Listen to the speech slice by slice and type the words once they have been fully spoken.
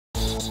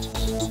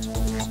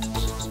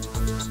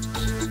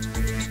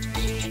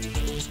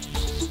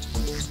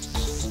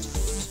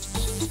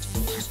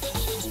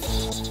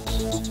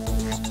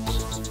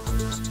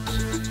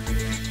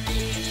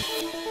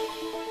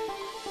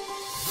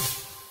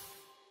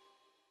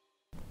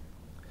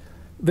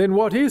Then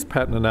what is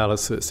pattern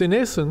analysis? In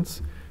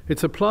essence,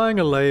 it's applying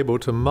a label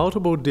to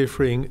multiple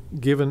differing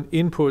given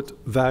input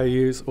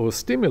values or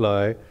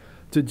stimuli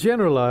to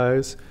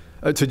generate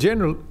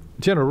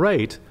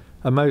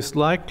a most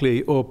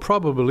likely or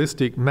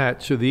probabilistic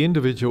match of the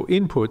individual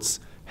inputs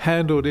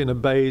handled in a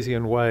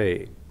Bayesian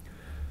way.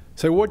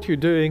 So what you're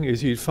doing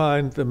is you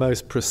find the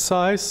most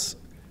precise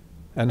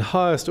and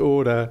highest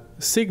order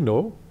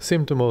signal,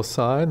 symptom or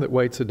sign that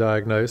weights a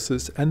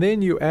diagnosis, and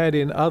then you add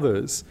in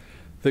others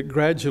that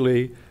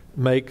gradually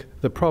make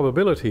the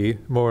probability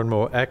more and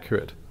more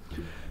accurate.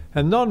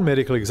 And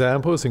non-medical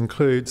examples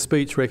include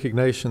speech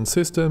recognition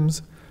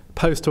systems,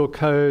 postal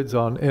codes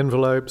on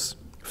envelopes,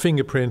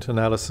 fingerprint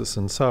analysis,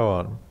 and so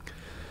on.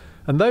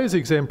 And those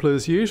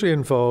exemplars usually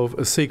involve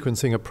a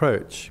sequencing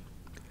approach.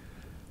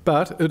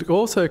 But it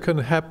also can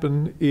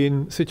happen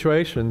in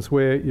situations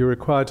where you're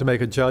required to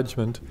make a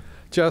judgment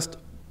just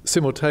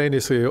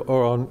simultaneously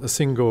or on a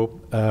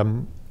single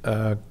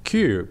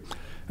cue.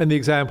 And the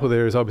example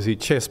there is obviously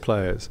chess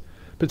players,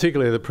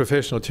 particularly the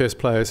professional chess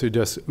players who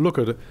just look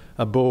at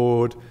a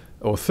board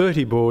or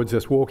 30 boards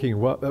just walking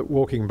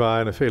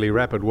by in a fairly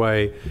rapid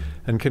way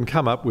and can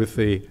come up with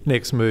the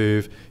next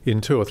move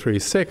in 2 or 3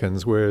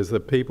 seconds, whereas the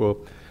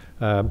people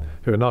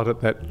who are not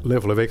at that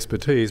level of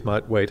expertise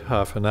might wait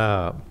half an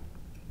hour.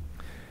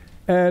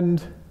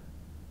 And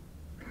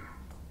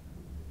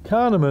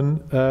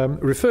Kahneman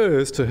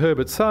refers to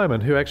Herbert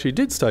Simon, who actually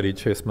did study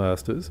chess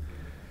masters,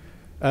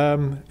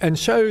 and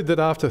showed that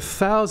after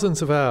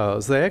thousands of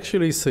hours, they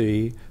actually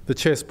see the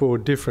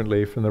chessboard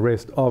differently from the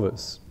rest of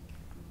us.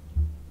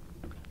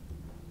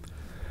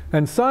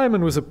 And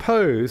Simon was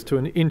opposed to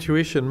an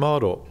intuition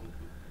model.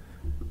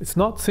 It's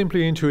not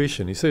simply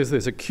intuition. He says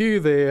there's a cue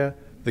there.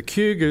 The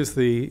cue gives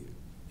the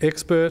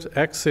expert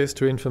access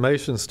to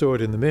information stored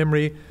in the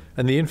memory,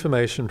 and the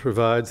information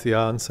provides the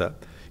answer.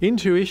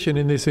 Intuition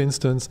in this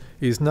instance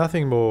is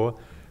nothing more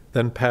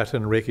than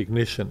pattern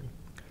recognition.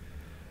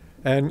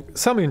 And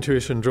some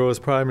intuition draws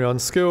primarily on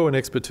skill and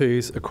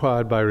expertise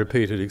acquired by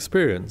repeated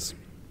experience.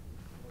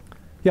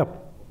 Yep.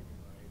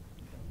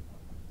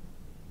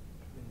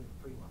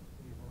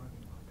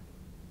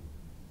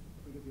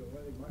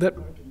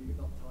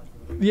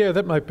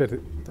 That might be better.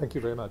 Thank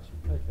you very much.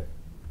 Okay.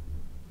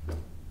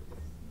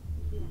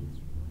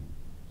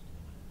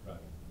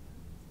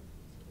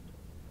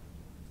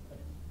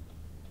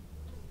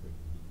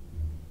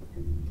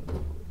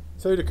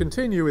 So to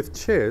continue with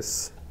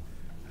chess,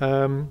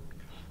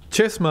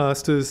 chess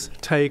masters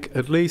take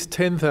at least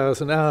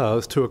 10,000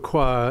 hours to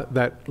acquire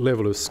that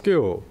level of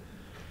skill.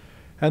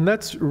 And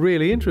that's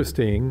really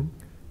interesting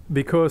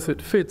because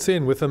it fits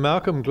in with the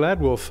Malcolm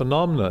Gladwell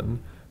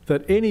phenomenon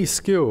that any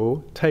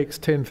skill takes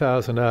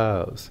 10,000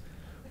 hours.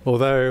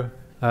 Although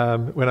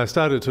when I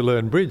started to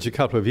learn bridge a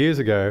couple of years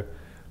ago,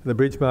 the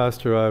bridge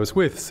master I was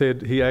with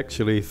said he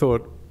actually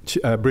thought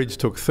bridge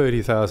took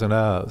 30,000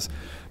 hours.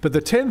 But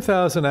the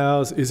 10,000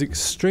 hours is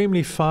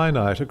extremely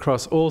finite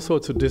across all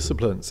sorts of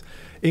disciplines,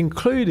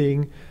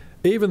 including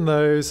even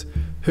those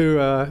who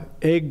are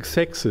egg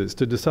sexers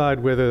to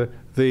decide whether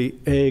the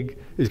egg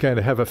is going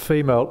to have a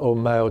female or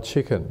male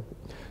chicken.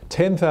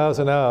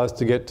 10,000 hours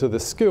to get to the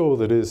skill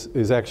that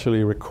is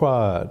actually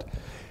required.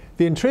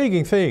 The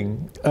intriguing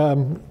thing,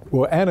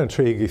 or an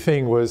intriguing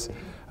thing, was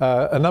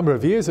a number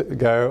of years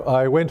ago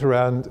I went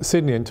around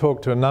Sydney and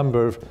talked to a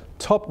number of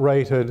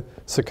top-rated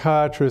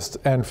psychiatrists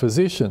and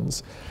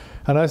physicians,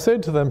 and I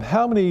said to them,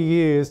 how many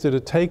years did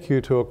it take you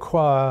to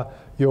acquire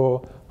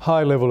your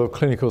high level of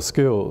clinical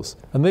skills?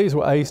 And these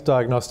were ace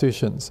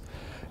diagnosticians,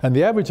 and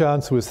the average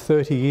answer was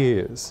 30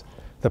 years.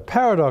 The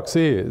paradox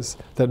is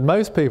that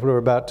most people are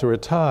about to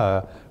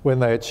retire when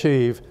they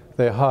achieve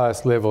their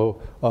highest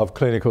level of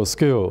clinical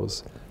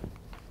skills.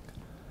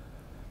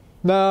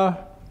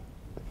 Now,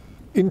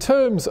 in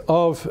terms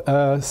of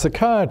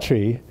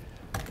psychiatry,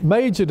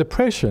 major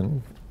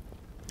depression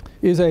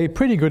is a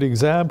pretty good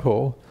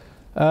example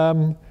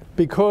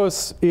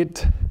because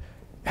it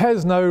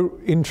has no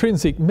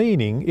intrinsic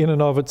meaning in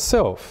and of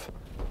itself.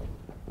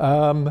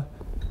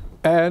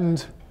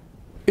 And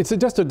it's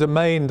just a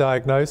domain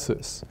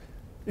diagnosis.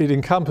 It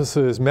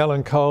encompasses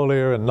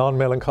melancholia and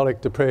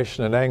non-melancholic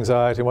depression and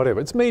anxiety and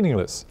whatever. It's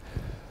meaningless.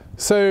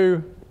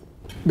 So,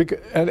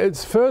 and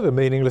it's further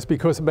meaningless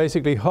because it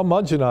basically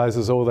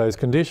homogenizes all those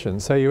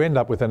conditions. So you end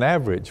up with an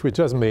average, which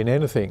doesn't mean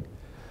anything.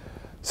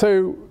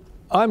 So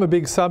I'm a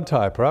big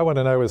subtyper. I want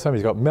to know whether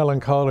somebody's got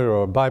melancholia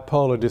or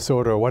bipolar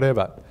disorder or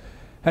whatever.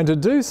 And to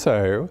do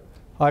so,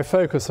 I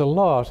focus a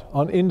lot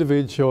on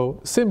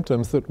individual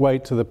symptoms that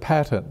weight to the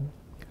pattern.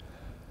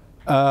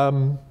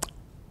 And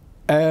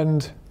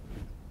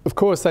of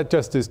course, that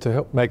just is to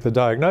help make the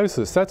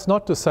diagnosis. That's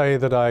not to say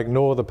that I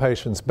ignore the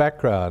patient's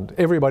background.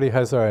 Everybody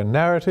has their own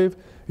narrative.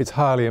 It's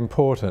highly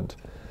important.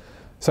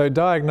 So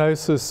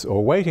diagnosis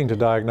or waiting to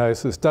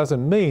diagnosis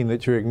doesn't mean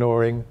that you're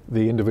ignoring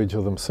the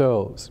individual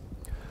themselves.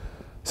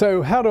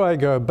 So how do I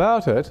go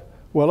about it?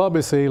 Well,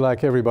 obviously,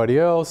 like everybody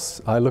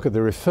else, I look at the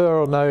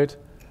referral note.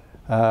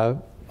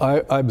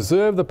 I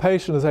observe the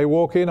patient as they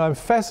walk in. I'm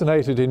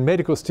fascinated in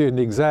medical student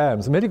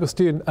exams. A medical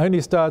student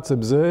only starts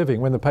observing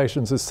when the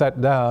patient has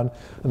sat down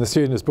and the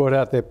student has brought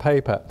out their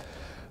paper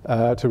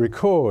to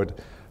record.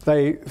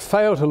 They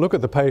fail to look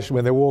at the patient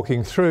when they're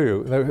walking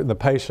through. The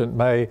patient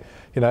may,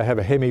 have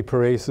a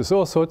hemiparesis,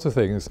 all sorts of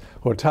things,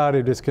 or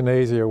tardive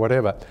dyskinesia or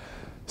whatever.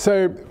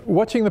 So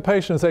watching the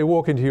patient as they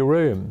walk into your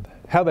room,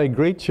 how they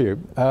greet you,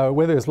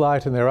 whether there's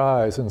light in their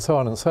eyes, and so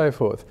on and so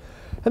forth.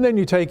 And then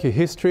you take your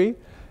history,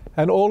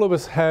 and all of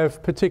us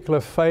have particular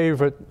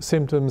favourite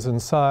symptoms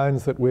and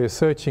signs that we're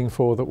searching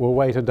for that will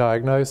wait a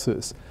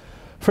diagnosis.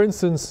 For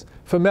instance,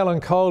 for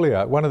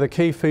melancholia, one of the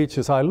key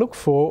features I look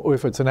for, or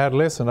if it's an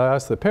adolescent, I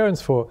ask the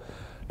parents for,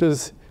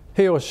 does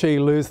he or she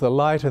lose the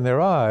light in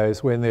their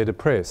eyes when they're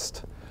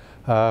depressed,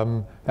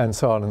 and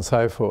so on and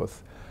so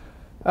forth.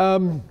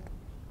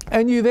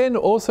 And you then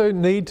also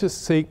need to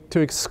seek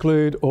to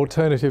exclude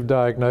alternative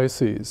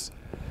diagnoses.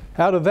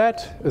 Out of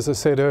that, as I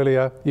said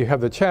earlier, you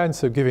have the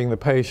chance of giving the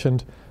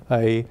patient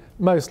a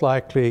most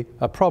likely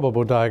a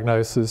probable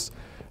diagnosis,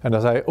 and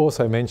as I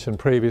also mentioned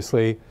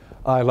previously,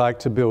 I like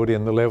to build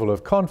in the level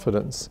of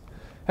confidence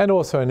and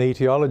also an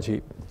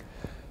etiology.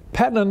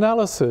 Pattern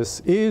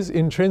analysis is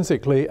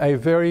intrinsically a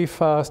very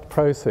fast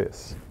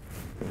process.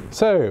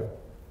 So,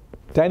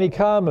 Danny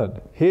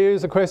Carmen,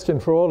 here's a question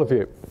for all of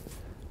you.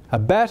 A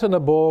bat and a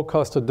ball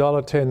cost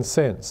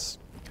 $1.10.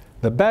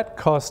 The bat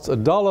costs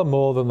 $1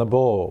 more than the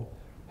ball.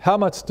 How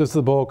much does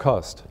the ball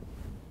cost?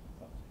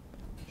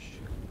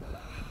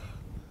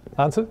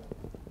 Answer?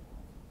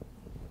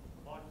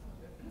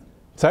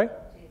 Say?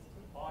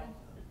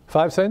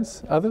 5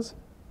 cents? Others?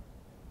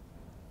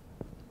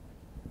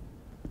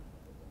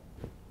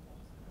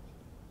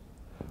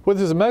 Well,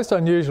 this is a most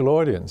unusual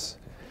audience.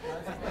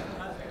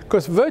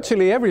 Because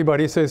virtually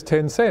everybody says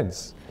 10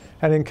 cents.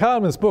 And in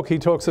Carmen's book, he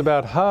talks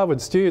about Harvard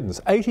students,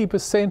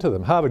 80% of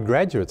them, Harvard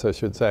graduates, I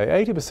should say,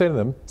 80% of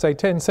them say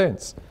 10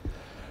 cents.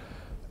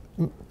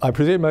 I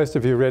presume most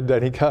of you read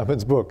Danny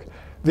Carmen's book.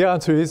 The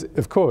answer is,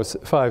 of course,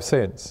 5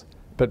 cents.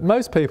 But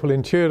most people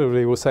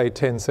intuitively will say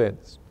 10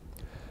 cents.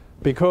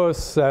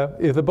 Because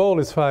if the ball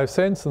is 5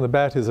 cents and the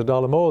bat is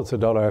 $1 more, it's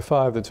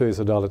 $1.05, the two is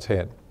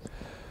 $1.10.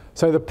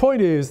 So the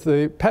point is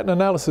the pattern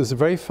analysis is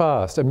very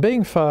fast, and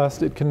being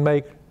fast, it can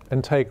make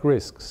and take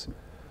risks.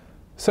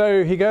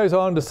 So he goes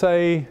on to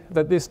say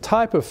that this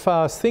type of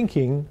fast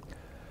thinking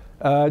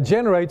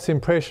generates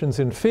impressions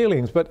and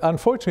feelings, but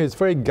unfortunately it's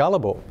very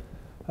gullible.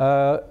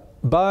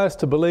 Biased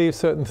to believe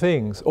certain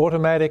things,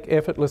 automatic,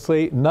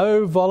 effortlessly,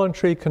 no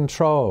voluntary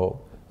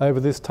control over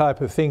this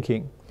type of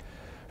thinking.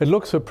 It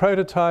looks for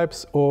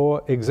prototypes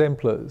or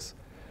exemplars.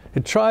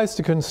 It tries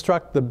to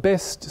construct the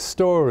best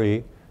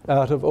story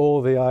out of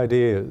all the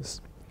ideas.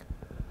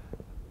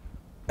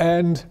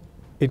 And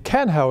it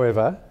can,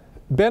 however,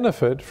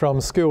 benefit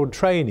from skilled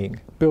training,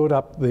 build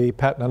up the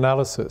pattern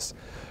analysis.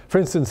 For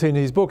instance, in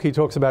his book, he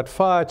talks about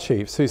fire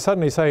chiefs who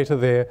suddenly say to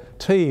their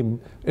team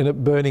in a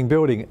burning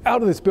building,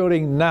 out of this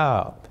building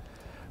now.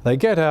 They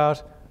get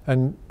out,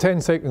 and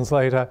 10 seconds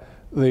later,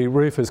 the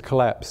roof has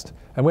collapsed.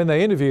 And when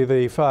they interview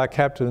the fire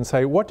captain and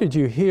say, what did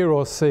you hear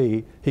or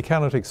see? He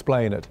cannot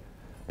explain it.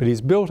 But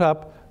he's built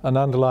up an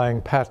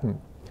underlying pattern.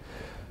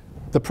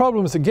 The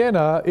problems again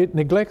are it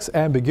neglects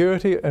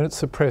ambiguity and it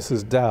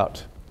suppresses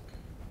doubt.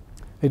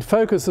 It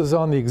focuses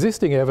on the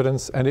existing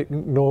evidence and it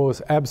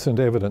ignores absent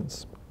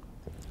evidence.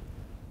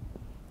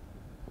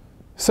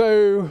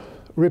 So,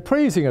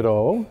 reprising it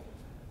all,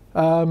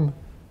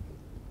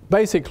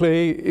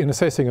 basically in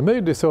assessing a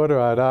mood disorder,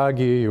 I'd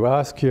argue you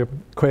ask your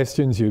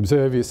questions, you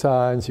observe your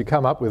signs, you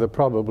come up with a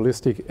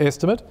probabilistic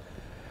estimate,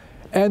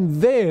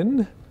 and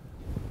then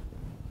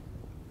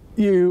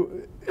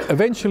you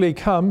eventually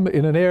come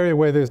in an area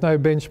where there's no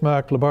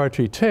benchmark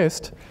laboratory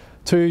test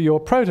to your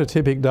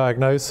prototypic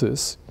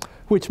diagnosis,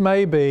 which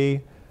may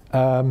be,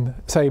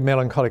 say,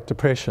 melancholic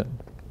depression.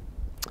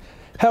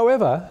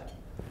 However,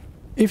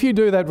 if you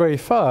do that very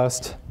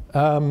fast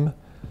and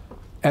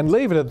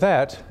leave it at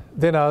that,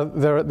 then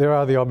there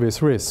are the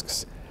obvious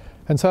risks.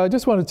 And so I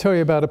just want to tell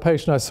you about a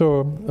patient I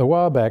saw a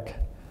while back,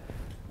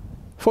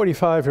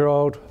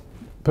 45-year-old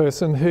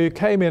person who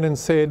came in and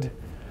said,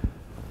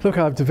 look,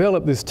 I've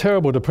developed this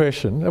terrible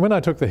depression. And when I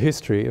took the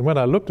history and when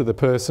I looked at the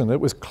person, it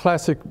was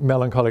classic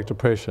melancholic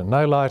depression.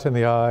 No light in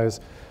the eyes,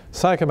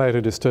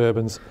 psychomotor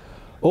disturbance,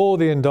 all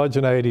the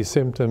endogeneity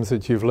symptoms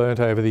that you've learnt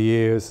over the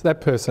years,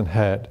 that person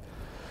had.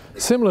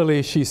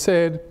 Similarly, she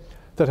said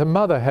that her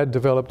mother had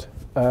developed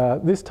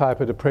this type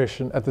of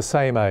depression at the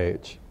same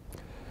age.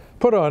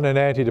 Put her on an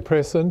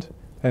antidepressant,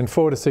 and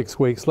 4 to 6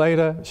 weeks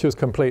later, she was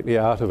completely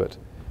out of it.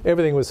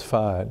 Everything was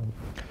fine.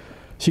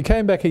 She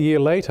came back a year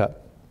later,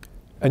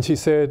 and she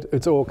said,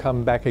 it's all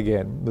come back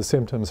again. The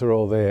symptoms are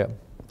all there.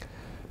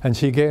 And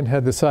she again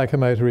had the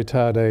psychomotor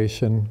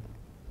retardation,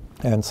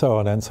 and so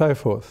on and so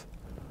forth.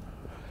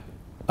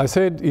 I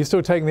said, you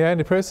still taking the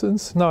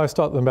antidepressants? No, I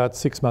stopped them about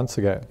 6 months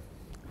ago.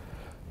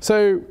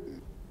 So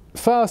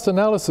fast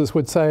analysis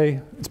would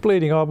say, it's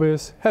bleeding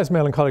obvious, has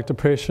melancholic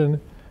depression,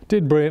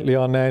 did brilliantly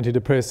on an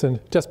antidepressant,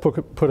 just put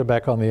her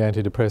back on the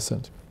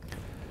antidepressant.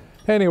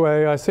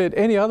 Anyway, I said,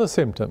 any other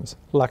symptoms?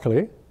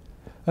 Luckily.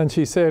 And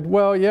she said,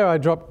 well, yeah, I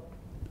dropped,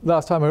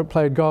 last time I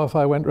played golf,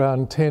 I went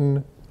around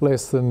 10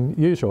 less than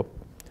usual.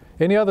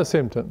 Any other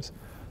symptoms?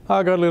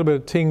 I got a little bit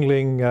of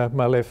tingling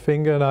my left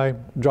finger, and I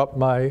dropped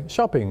my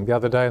shopping the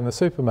other day in the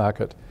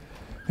supermarket.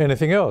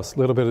 Anything else? A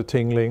little bit of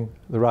tingling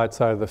the right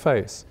side of the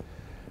face.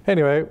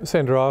 Anyway,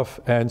 sent her off,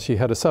 and she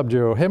had a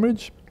subdural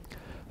hemorrhage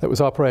that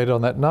was operated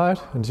on that night,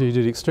 and she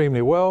did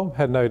extremely well,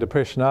 had no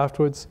depression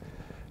afterwards.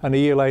 And a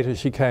year later,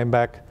 she came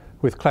back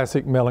with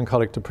classic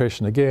melancholic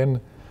depression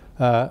again,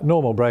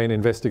 normal brain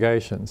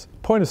investigations.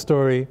 Point of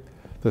story,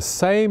 the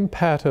same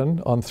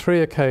pattern on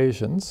 3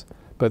 occasions,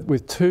 but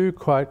with 2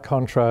 quite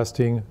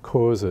contrasting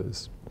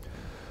causes.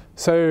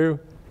 So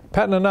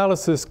pattern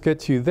analysis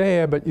gets you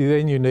there, but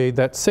then you need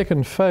that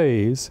second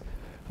phase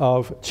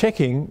of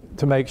checking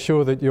to make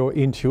sure that your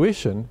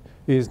intuition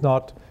is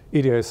not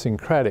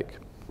idiosyncratic.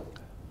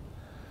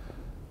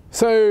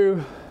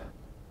 So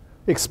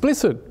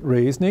explicit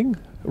reasoning,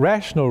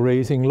 rational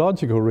reasoning,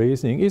 logical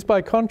reasoning is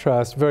by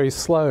contrast very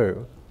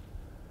slow.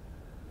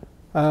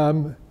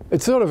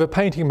 It's sort of a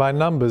painting by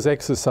numbers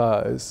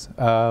exercise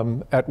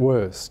at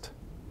worst.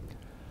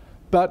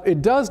 But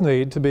it does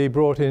need to be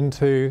brought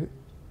into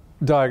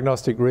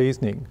diagnostic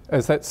reasoning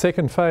as that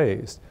second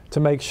phase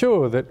to make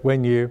sure that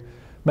when you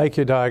make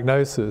your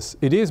diagnosis,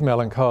 it is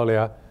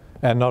melancholia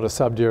and not a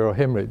subdural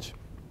hemorrhage.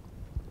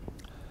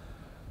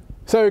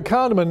 So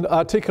Kahneman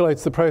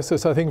articulates the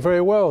process, I think,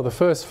 very well. The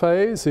first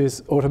phase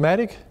is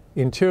automatic,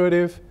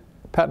 intuitive,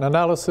 pattern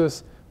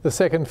analysis. The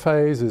second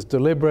phase is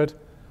deliberate,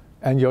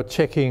 and you're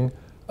checking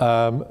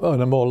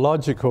in a more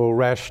logical,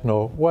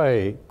 rational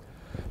way.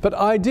 But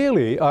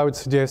ideally, I would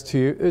suggest to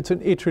you, it's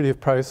an iterative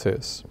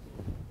process.